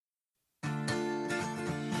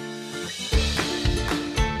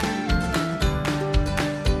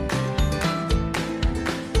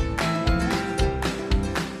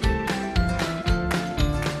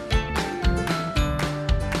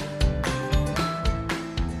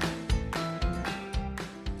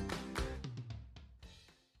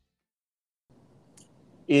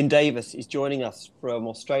Ian Davis is joining us from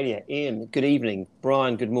Australia. Ian, good evening.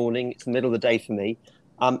 Brian, good morning. It's the middle of the day for me.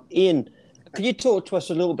 Ian, could you talk to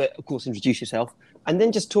us a little bit, of course, introduce yourself, and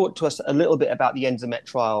then just talk to us a little bit about the ENZAMET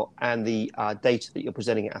trial and the data that you're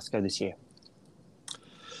presenting at ASCO this year?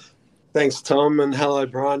 Thanks, Tom, and hello,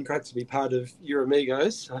 Brian. Great to be part of Your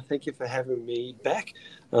Amigos. Thank you for having me back.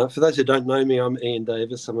 For those who don't know me, I'm Ian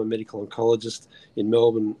Davis. I'm a medical oncologist in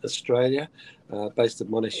Melbourne, Australia, based at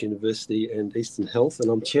Monash University and Eastern Health, and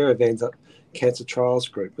I'm chair of ENZAMET Cancer Trials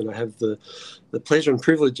Group, and I have the pleasure and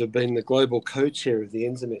privilege of being the global co-chair of the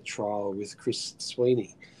ENZAMET trial with Chris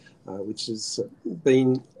Sweeney, which has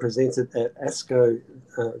been presented at ASCO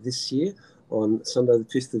this year on Sunday the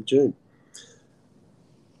 5th of June.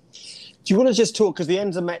 Do you want to just talk, because the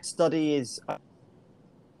ENZAMET study is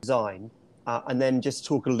design, and then just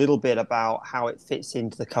talk a little bit about how it fits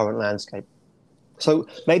into the current landscape? So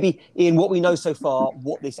maybe, Ian, what we know so far,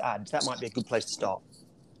 what this adds, that might be a good place to start.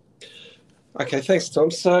 Okay, thanks,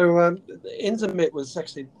 Tom. So ENZAMET was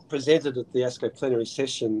actually presented at the ASCO plenary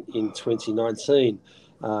session in 2019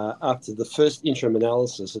 after the first interim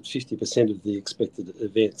analysis of 50% of the expected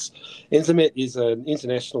events. ENZAMET is an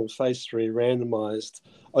international phase 3 randomised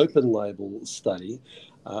open-label study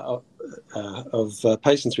of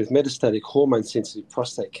patients with metastatic hormone-sensitive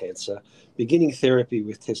prostate cancer beginning therapy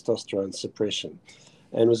with testosterone suppression.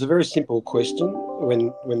 And it was a very simple question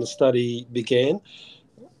when the study began,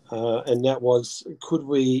 and that was, could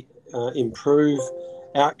we improve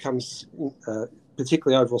outcomes,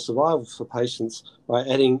 particularly overall survival for patients, by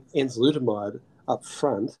adding enzalutamide up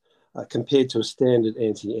front compared to a standard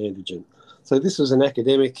anti-androgen. So this was an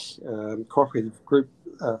academic cooperative group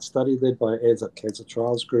study led by ENZAMET Cancer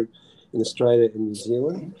Trials Group in Australia and New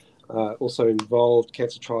Zealand. Also involved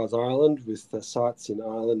Cancer Trials Ireland with sites in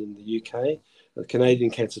Ireland and the UK, the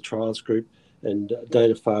Canadian Cancer Trials Group, and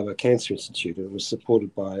Dana-Farber Cancer Institute. It was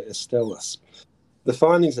supported by Astellas. The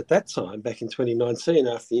findings at that time, back in 2019,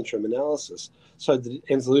 after the interim analysis, showed that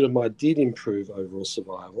enzalutamide did improve overall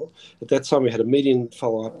survival. At that time, we had a median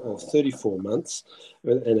follow-up of 34 months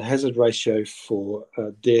and a hazard ratio for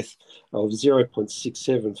death of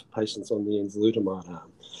 0.67 for patients on the enzalutamide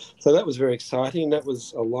arm. So that was very exciting. That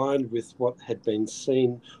was aligned with what had been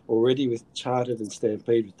seen already with CHARTED and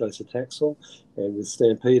STAMPEDE with docetaxel, and with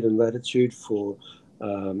STAMPEDE and LATITUDE for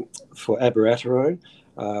abiraterone.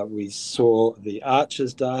 We saw the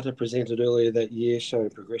ARCHES data presented earlier that year showing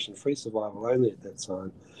progression-free survival only at that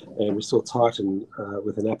time. And we saw TITAN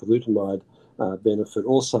with an apalutamide benefit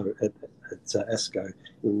also at ASCO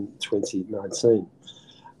in 2019.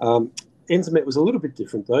 ENZAMET was a little bit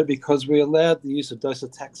different, though, because we allowed the use of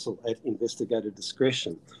docetaxel at investigator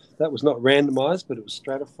discretion. That was not randomised, but it was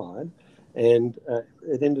stratified. And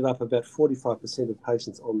it ended up about 45% of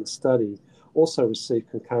patients on the study also received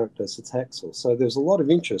concurrent docetaxel. So there's a lot of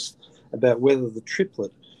interest about whether the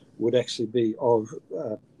triplet would actually be of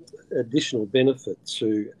additional benefit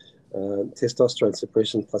to testosterone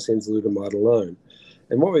suppression plus enzalutamide alone.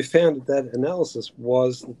 And what we found at that analysis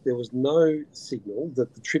was that there was no signal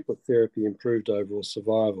that the triplet therapy improved overall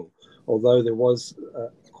survival, although there was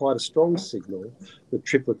quite a strong signal that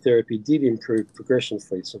triplet therapy did improve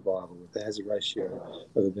progression-free survival with a hazard ratio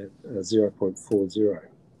of about 0.40.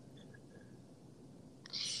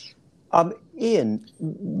 Ian,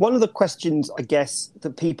 one of the questions, I guess,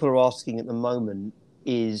 that people are asking at the moment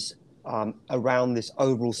is around this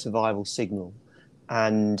overall survival signal.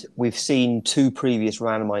 And we've seen 2 previous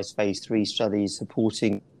randomized phase 3 studies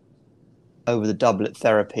supporting over the doublet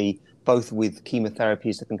therapy, both with chemotherapy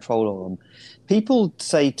as the control arm. People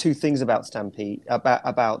say 2 things about STAMPEDE,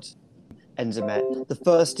 about ENZAMET. The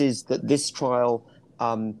first is that this trial,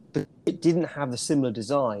 it didn't have a similar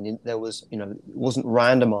design. There was, it wasn't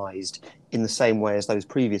randomized in the same way as those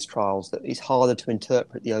previous trials, that it's harder to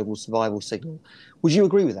interpret the overall survival signal. Would you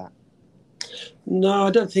agree with that? No, I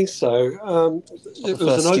don't think so. It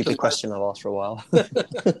was an stupid question I've asked for a while. it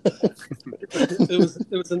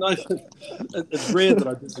was an open. It's rare that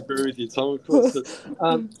I disagree with you, Tom, of course.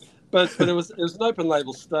 But it was an open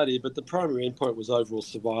label study, but the primary endpoint was overall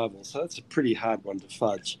survival. So that's a pretty hard one to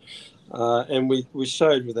fudge. And we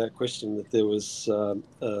showed with that question that there was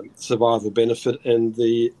survival benefit, and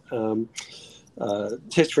the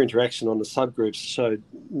test for interaction on the subgroups showed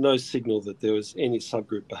no signal that there was any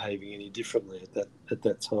subgroup behaving any differently at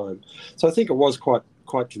that time. So I think it was quite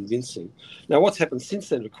convincing. Now, what's happened since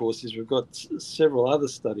then, of course, is we've got several other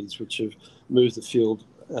studies which have moved the field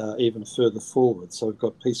even further forward. So we've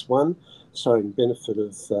got Piece 1 showing benefit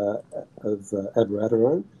of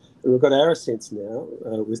abiraterone, and we've got ARASENS now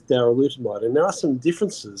with darolutamide. And there are some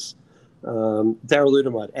differences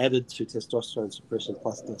darolutamide added to testosterone suppression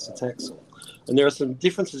plus docetaxel. And there are some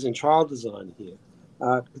differences in trial design here,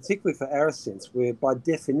 particularly for ASCENT, where by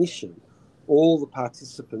definition, all the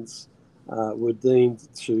participants were deemed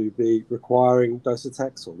to be requiring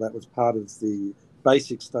docetaxel. That was part of the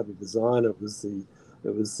basic study design. It was the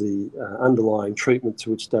underlying treatment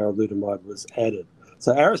to which darolutamide was added.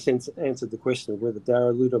 So ASCENT answered the question of whether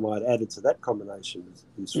darolutamide added to that combination is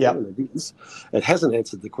useful, and it is. It hasn't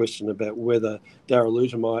answered the question about whether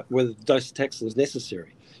docetaxel is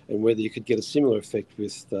necessary and whether you could get a similar effect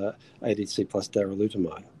with ADC plus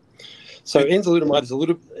darolutamide. So ENZAMET is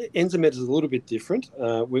a little bit different.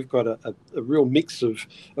 We've got a real mix of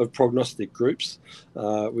prognostic groups.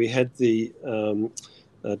 We had the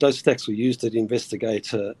docetaxel used at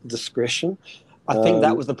investigator discretion. I think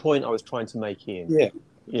that was the point I was trying to make, Ian.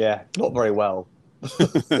 Yeah, not very well.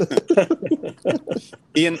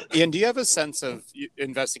 Ian, do you have a sense of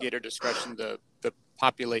investigator discretion, the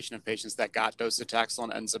population of patients that got docetaxel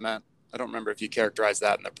and ENZAMET? I don't remember if you characterized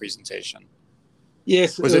that in the presentation.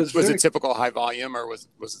 Yes. Was it typical high volume, or was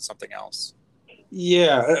it something else?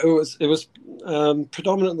 Yeah, it was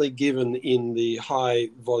predominantly given in the high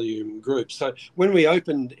volume group. So when we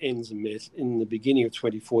opened ENZAMET in the beginning of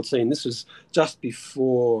 2014, this was just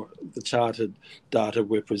before the chartered data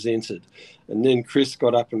were presented. And then Chris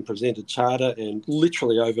got up and presented charter, and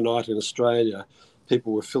literally overnight in Australia,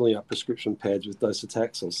 people were filling up prescription pads with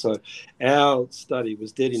docetaxel. So our study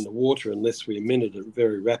was dead in the water unless we amended it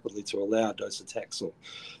very rapidly to allow docetaxel.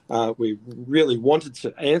 We really wanted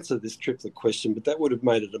to answer this triplet question, but that would have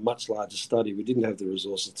made it a much larger study. We didn't have the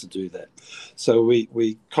resources to do that. So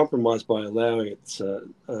we compromised by allowing it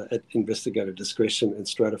at investigator discretion and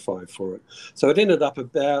stratifying for it. So it ended up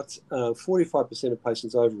about 45% of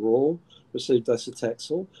patients overall received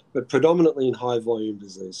docetaxel, but predominantly in high volume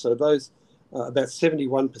disease. So those about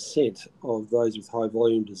 71% of those with high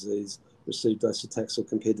volume disease received docetaxel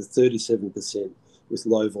compared to 37% with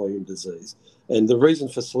low volume disease. And the reason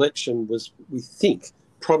for selection was, we think,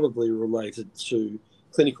 probably related to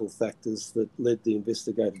clinical factors that led the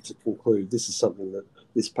investigator to conclude this is something that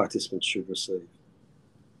this participant should receive.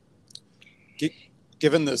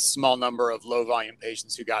 Given the small number of low volume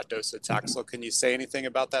patients who got docetaxel, can you say anything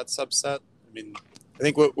about that subset? I mean, I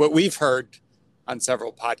think what we've heard on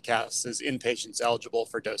several podcasts is in patients eligible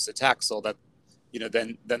for docetaxel, that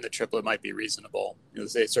then the triplet might be reasonable.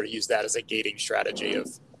 They sort of use that as a gating strategy of,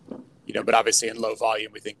 but obviously in low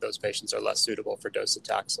volume, we think those patients are less suitable for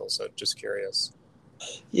docetaxel. So just curious.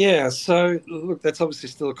 Yeah, so look, that's obviously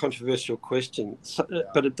still a controversial question,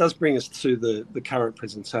 but it does bring us to the current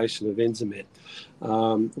presentation of ENZAMET,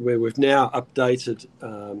 where we've now updated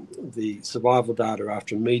the survival data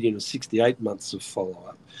after a median of 68 months of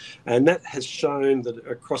follow-up. And that has shown that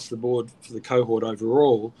across the board for the cohort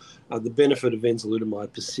overall, the benefit of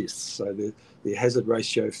enzalutamide persists. So the hazard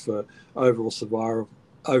ratio for overall survival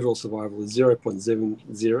is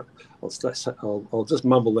 0.70. I'll just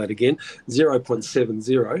mumble that again,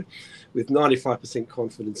 0.70, with 95%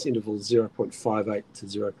 confidence interval 0.58 to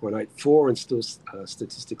 0.84, and still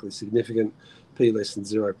statistically significant, p less than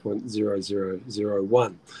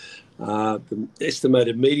 0.0001. The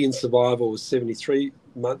estimated median survival was 73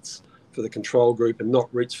 months for the control group and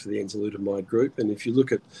not reached for the enzalutamide group. And if you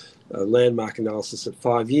look at landmark analysis at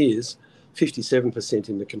 5 years, 57%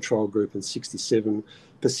 in the control group and 67%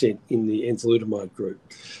 in the enzalutamide group.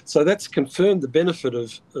 So that's confirmed the benefit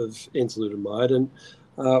of enzalutamide, and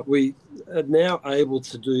we are now able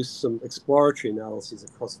to do some exploratory analyses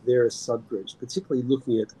across various subgroups, particularly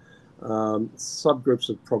looking at subgroups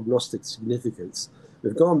of prognostic significance.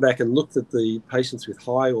 We've gone back and looked at the patients with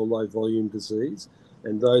high or low volume disease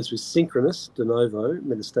and those with synchronous de novo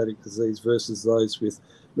metastatic disease versus those with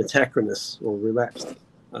metachronous or relapsed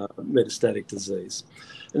metastatic disease.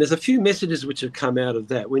 And there's a few messages which have come out of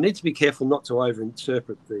that. We need to be careful not to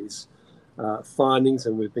overinterpret these findings,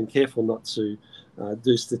 and we've been careful not to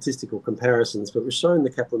do statistical comparisons, but we've shown the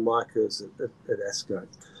Kaplan-Meier curves at ASCO.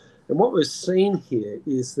 And what we've seen here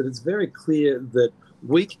is that it's very clear that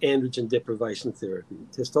weak androgen deprivation therapy,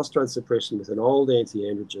 testosterone suppression with an old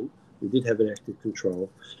anti-androgen, we did have an active control,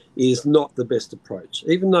 is not the best approach.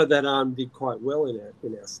 Even though that arm did quite well in our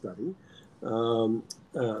study,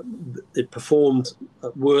 it performed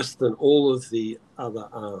worse than all of the other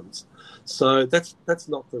arms. So that's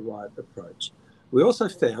not the right approach. We also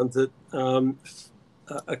found that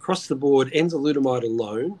across the board, enzalutamide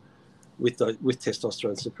alone with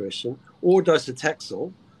testosterone suppression, or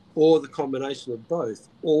docetaxel, or the combination of both,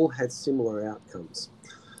 all had similar outcomes.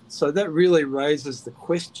 So that really raises the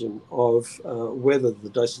question of whether the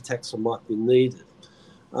docetaxel might be needed.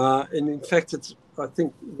 And in fact, it's, I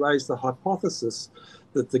think, raised the hypothesis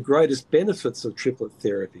that the greatest benefits of triplet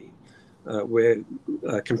therapy,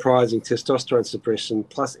 comprising testosterone suppression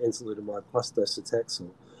plus enzalutamide plus docetaxel,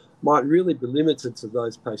 might really be limited to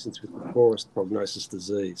those patients with the poorest prognosis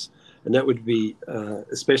disease. And that would be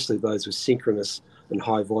especially those with synchronous and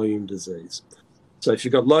high volume disease. So if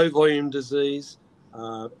you've got low volume disease,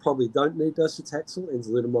 probably don't need docetaxel.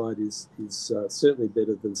 Enzalutamide is certainly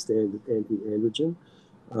better than standard anti-androgen.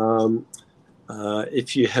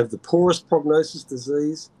 If you have the poorest prognosis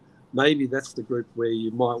disease, maybe that's the group where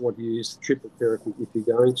you might want to use triplet therapy if you're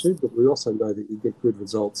going to, but we also know that you get good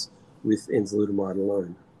results with enzalutamide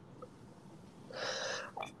alone.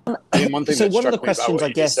 And one thing So that one of the struck me about questions what I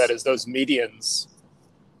you guess just said is those medians.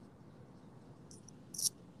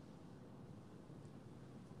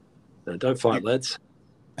 No, don't fight, lads.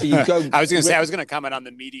 you go. I was going to comment on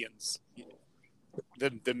the medians,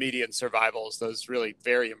 the median survivals. Those really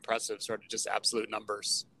very impressive, sort of just absolute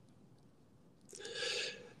numbers.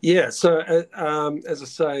 Yeah. So as I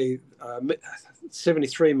say,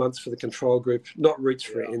 73 months for the control group, not reached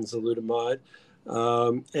for enzalutamide,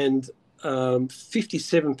 and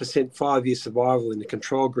 57% 5-year survival in the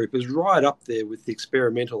control group is right up there with the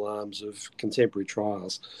experimental arms of contemporary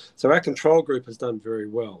trials. So our control group has done very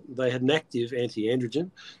well. They had an active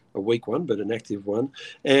anti-androgen, a weak one, but an active one,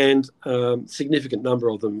 and significant number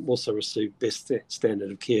of them also received best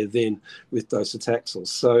standard of care then with docetaxel.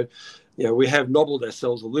 So, you know, we have nobbled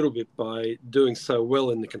ourselves a little bit by doing so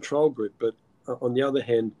well in the control group, but on the other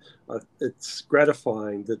hand, it's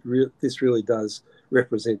gratifying that this really does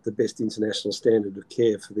represent the best international standard of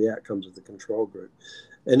care for the outcomes of the control group.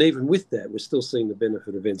 And even with that, we're still seeing the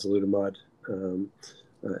benefit of enzalutamide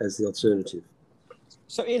as the alternative.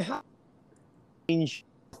 So it has changed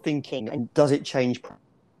thinking, and does it change?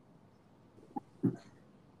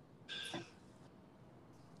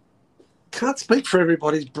 Can't speak for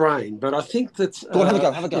everybody's brain, but I think that Go on,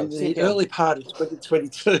 have a go. In the early part of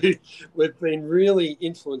 2022, we've been really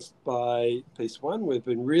influenced by piece one. We've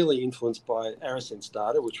been really influenced by ARASENS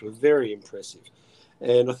data, which were very impressive.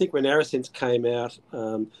 And I think when ARASENS came out,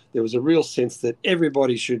 there was a real sense that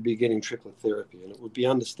everybody should be getting triplet therapy, and it would be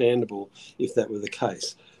understandable if that were the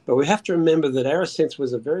case. But we have to remember that ARASENS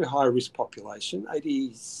was a very high-risk population.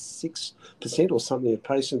 86% or something of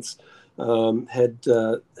patients had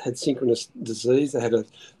synchronous disease. They had a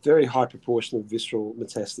very high proportion of visceral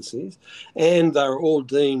metastases, and they were all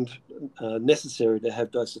deemed necessary to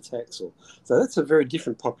have docetaxel. So that's a very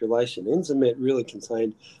different population. ENZAMET really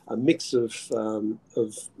contained a mix of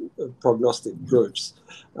prognostic groups,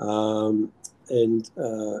 and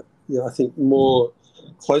I think more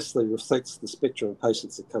closely reflects the spectrum of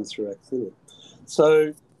patients that come through our clinic.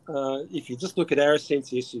 So if you just look at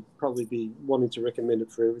ARASENS, yes, you'd probably be wanting to recommend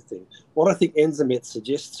it for everything. What I think ENZAMET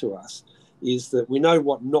suggests to us is that we know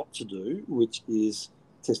what not to do, which is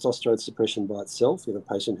testosterone suppression by itself in a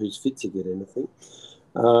patient who's fit to get anything.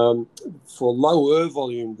 For lower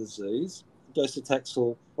volume disease,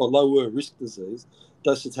 docetaxel, or lower risk disease,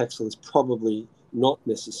 docetaxel is probably not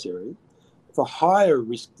necessary. For higher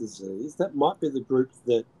risk disease, that might be the group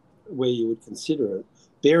where you would consider it,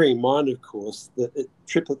 bearing in mind, of course, that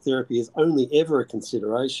triplet therapy is only ever a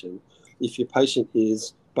consideration if your patient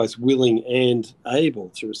is both willing and able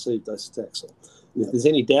to receive docetaxel. And if there's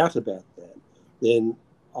any doubt about that, then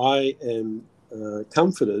I am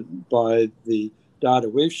comforted by the data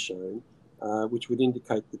we've shown, which would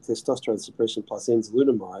indicate that testosterone suppression plus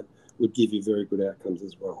enzalutamide would give you very good outcomes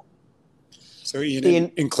as well. So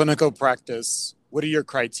Ian, in clinical practice, what are your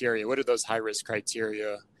criteria? What are those high-risk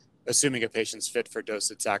criteria, assuming a patient's fit for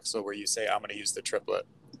docetaxel, where you say, I'm going to use the triplet?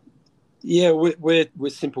 Yeah, we're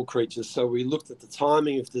simple creatures. So we looked at the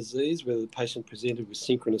timing of disease, whether the patient presented with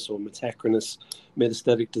synchronous or metachronous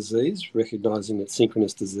metastatic disease, recognising that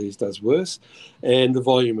synchronous disease does worse, and the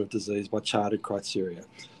volume of disease by charted criteria.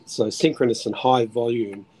 So synchronous and high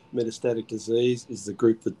volume metastatic disease is the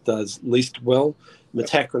group that does least well.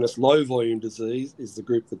 Metachronous low volume disease is the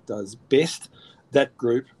group that does best. That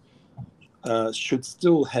group should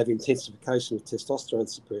still have intensification of testosterone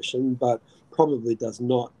suppression, but probably does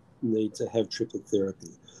not need to have triplet therapy.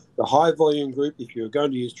 The high volume group, if you're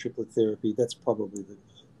going to use triplet therapy, that's probably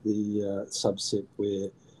the subset where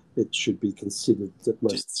it should be considered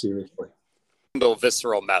most seriously.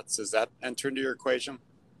 Visceral mets, does that enter into your equation?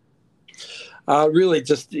 Really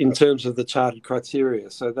just in terms of the charted criteria.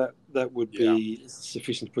 So that would be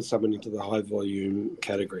sufficient to put someone into the high volume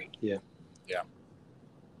category. Yeah. Yeah.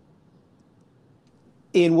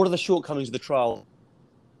 Ian, what are the shortcomings of the trial?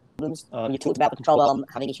 You talked about the control arm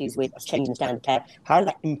having issues with changing standard of care. How does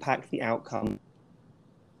that impact the outcome?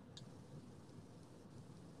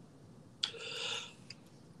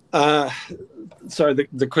 Sorry,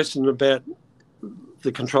 the question about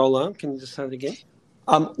the control arm, can you just say it again?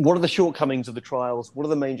 What are the shortcomings of the trials? What are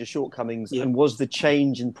the major shortcomings? Yeah. And was the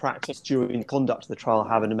change in practice during the conduct of the trial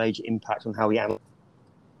having a major impact on how we analyze?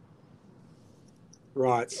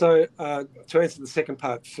 Right. So to answer the second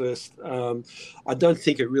part first, I don't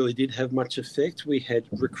think it really did have much effect. We had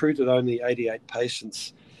recruited only 88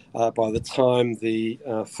 patients by the time the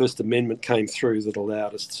First Amendment came through that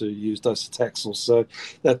allowed us to use docetaxel. So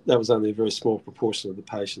that was only a very small proportion of the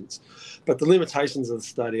patients. But the limitations of the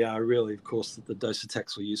study are really, of course, that the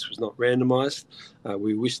docetaxel use was not randomised.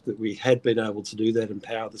 We wish that we had been able to do that and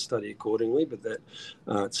power the study accordingly, but that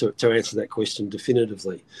to answer that question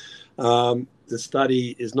definitively. The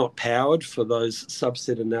study is not powered for those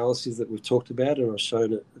subset analyses that we've talked about, and I've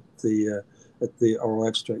shown it at the oral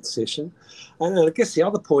abstract session. And I guess the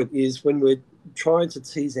other point is when we're trying to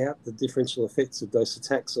tease out the differential effects of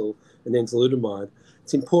docetaxel and enzalutamide,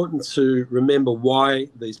 it's important to remember why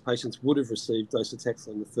these patients would have received docetaxel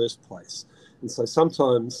in the first place. And so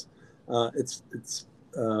sometimes it's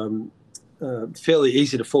fairly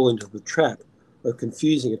easy to fall into the trap of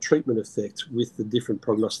confusing a treatment effect with the different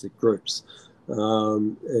prognostic groups. We've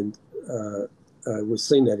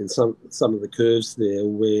seen that in some of the curves there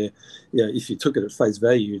where, if you took it at face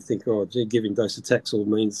value, you'd think, oh, gee, giving docetaxel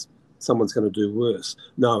means someone's going to do worse.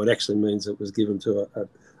 No, it actually means it was given to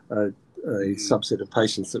a subset of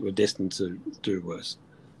patients that were destined to do worse.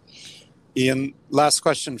 Ian, last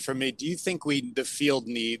question from me. Do you think the field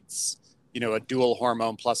needs, a dual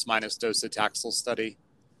hormone plus minus docetaxel study?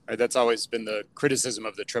 That's always been the criticism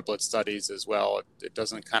of the triplet studies as well. It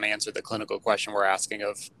doesn't kind of answer the clinical question we're asking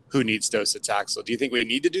of who needs docetaxel. Do you think we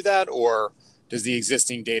need to do that, or does the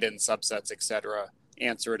existing data and subsets, et cetera,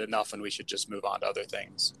 answer it enough and we should just move on to other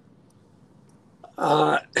things?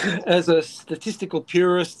 As a statistical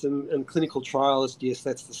purist and clinical trialist, yes,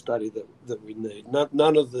 that's the study that we need.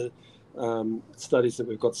 None of the studies that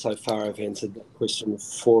we've got so far have answered that question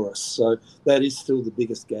for us. So that is still the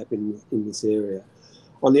biggest gap in this area.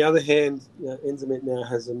 On the other hand, ENZAMET now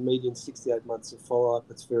has a median 68 months of follow-up.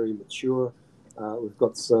 It's very mature. We've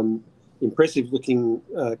got some impressive-looking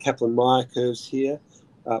Kaplan-Meier curves here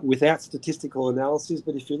without statistical analysis.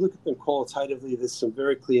 But if you look at them qualitatively, there's some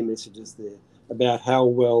very clear messages there about how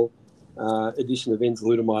well addition of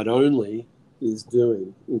enzalutamide only is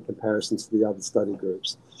doing in comparison to the other study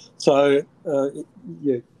groups. So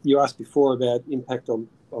you asked before about impact on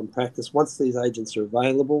practice. Once these agents are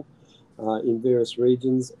available, in various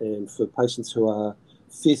regions and for patients who are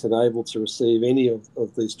fit and able to receive any of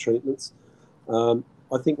these treatments, I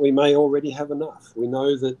think we may already have enough. We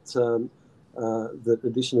know that the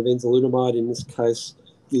addition of enzalutamide in this case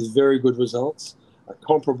gives very good results,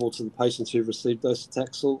 comparable to the patients who've received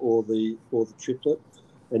docetaxel or the triplet.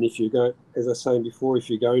 And if you go, as I was saying before,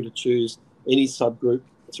 if you're going to choose any subgroup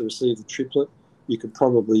to receive the triplet, you could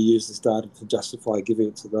probably use this data to justify giving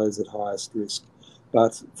it to those at highest risk.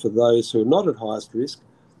 But for those who are not at highest risk,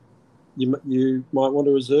 you might want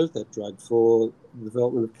to reserve that drug for the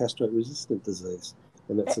development of castrate-resistant disease,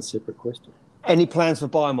 and that's a separate question. Any plans for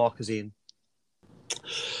biomarkers, Ian?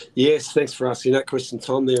 Yes, thanks for asking that question,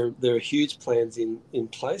 Tom. There are huge plans in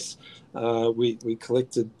place. We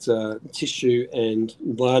collected tissue and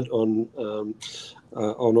blood on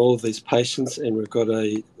all of these patients, and we've got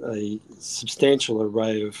a substantial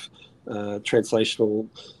array of translational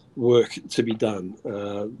work to be done,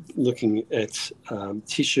 looking at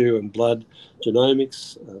tissue and blood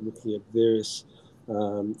genomics, looking at various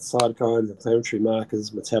cytokines, inflammatory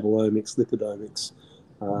markers, metabolomics, lipidomics,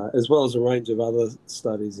 as well as a range of other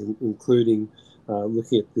studies, including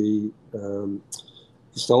looking at the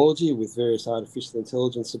histology with various artificial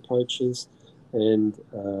intelligence approaches and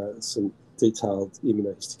some detailed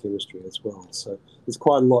immunohistochemistry as well. So there's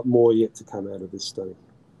quite a lot more yet to come out of this study.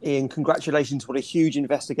 Ian, congratulations. What a huge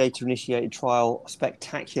investigator-initiated trial,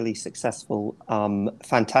 spectacularly successful.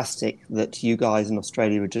 Fantastic that you guys in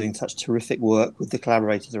Australia are doing such terrific work with the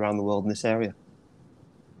collaborators around the world in this area.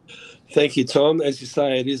 Thank you, Tom. As you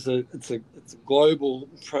say, it's a global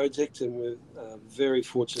project, and we're very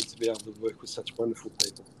fortunate to be able to work with such wonderful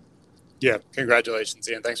people. Yeah, congratulations,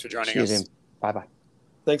 Ian. Thanks for joining us. Cheers, Ian. Bye-bye.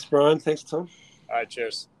 Thanks, Brian. Thanks, Tom. All right,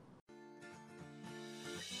 cheers.